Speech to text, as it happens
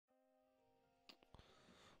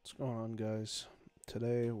What's going on, guys?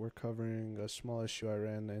 Today we're covering a small issue I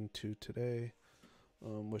ran into today,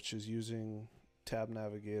 which is using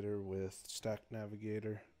TabNavigator with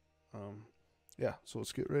StackNavigator. So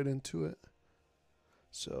let's get right into it.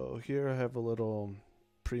 So here I have a little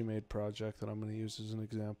pre-made project that I'm going to use as an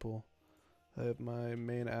example. I have my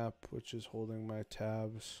main app, which is holding my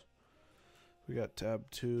tabs. We got tab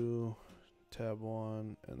 2, tab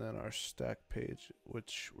 1, and then our stack page,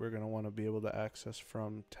 which we're going to want to be able to access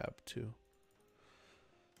from tab 2.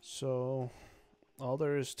 So all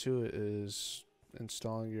there is to it is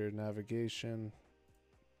installing your navigation,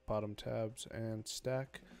 bottom tabs, and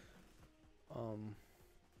stack.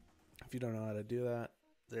 If you don't know how to do that,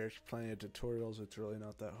 there's plenty of tutorials. It's really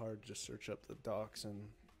not that hard. Just search up the docs and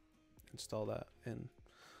install that in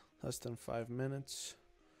less than 5 minutes.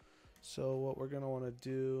 So what we're going to want to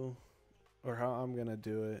do, or how I'm going to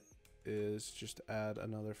do it, is just add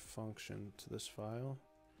another function to this file.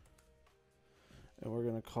 And we're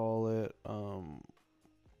going to call it,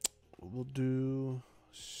 we'll do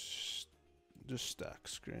just stack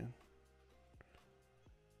screen.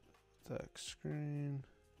 Stack screen,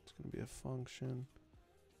 it's going to be a function.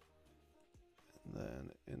 And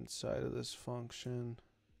then inside of this function,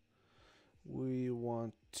 we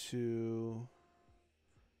want to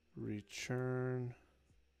return,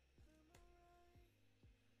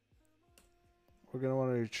 we're going to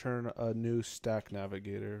want to return a new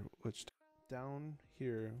StackNavigator, which down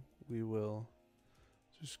here we will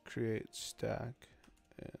just create stack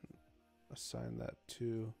and assign that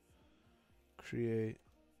to create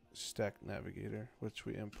StackNavigator, which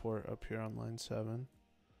we import up here on line 7.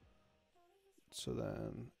 So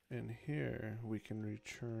then in here we can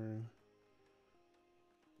return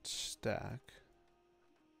stack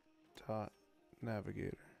dot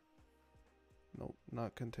navigator. Nope,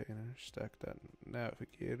 not container. Stack dot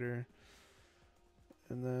navigator.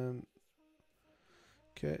 And then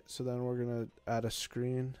okay, so then we're gonna add a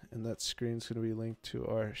screen, and that screen's gonna be linked to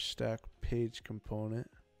our stack page component.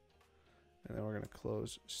 And then we're gonna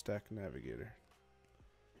close StackNavigator.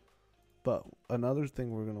 But another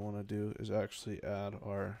thing we're gonna want to do is actually add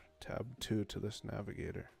our tab 2 to this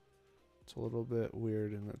navigator. It's a little bit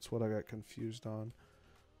weird, and that's what I got confused on.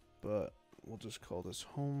 But we'll just call this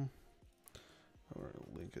home. And we're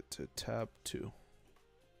gonna link it to tab 2.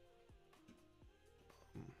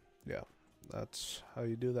 Yeah, that's how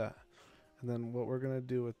you do that. And then what we're gonna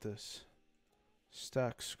do with this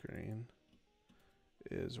stack screen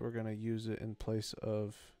is we're gonna use it in place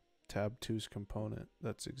of tab 2's component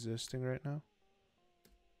that's existing right now.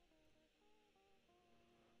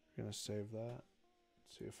 We're gonna save that.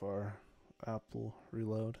 See if our app will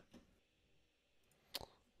reload.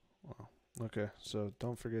 Wow. Okay, so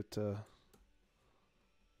don't forget to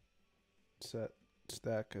set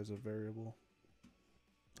stack as a variable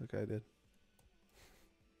like I did.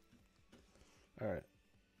 Alright,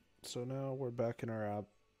 so now we're back in our app.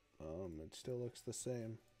 It still looks the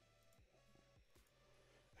same,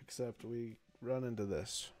 except we run into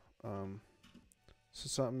this. So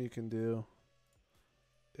something you can do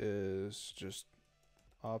is just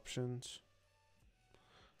options,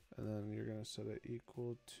 and then you're going to set it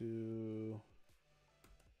equal to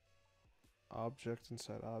object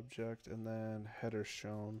inside object, and then header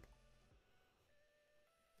shown.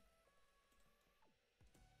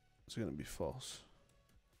 It's going to be false.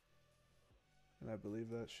 And I believe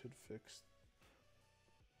that should fix.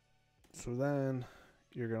 So then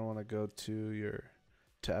you're going to want to go to your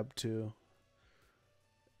tab 2.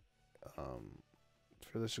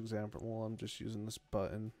 For this example, well, I'm just using this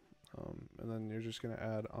button. And then you're just going to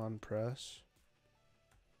add on press.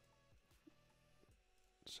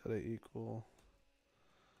 Set it equal.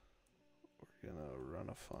 We're going to run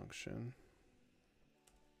a function.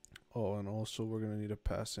 Oh, and also we're going to need to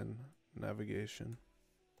pass in navigation.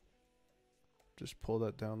 Just pull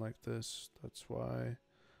that down like this. That's why.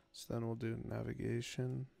 So then we'll do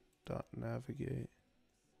navigation dot navigate.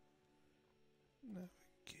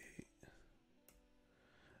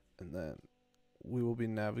 And then we will be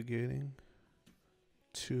navigating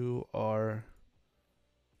to our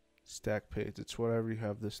stack page. It's whatever you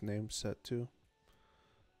have this name set to.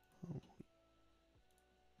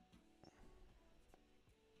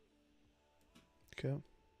 Okay,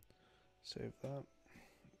 save that.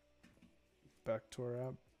 Back to our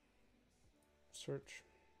app. Search.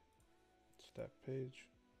 Stack page.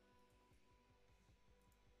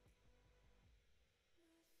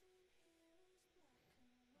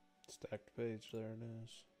 Stacked page, there it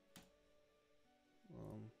is.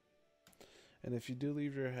 And if you do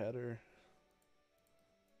leave your header,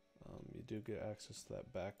 you do get access to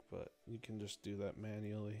that back, but you can just do that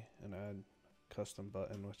manually and add custom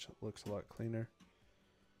button, which looks a lot cleaner.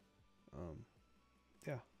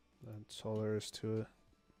 Yeah, that's all there is to it.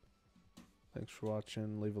 Thanks for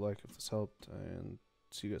watching. Leave a like if this helped, and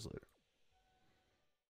see you guys later.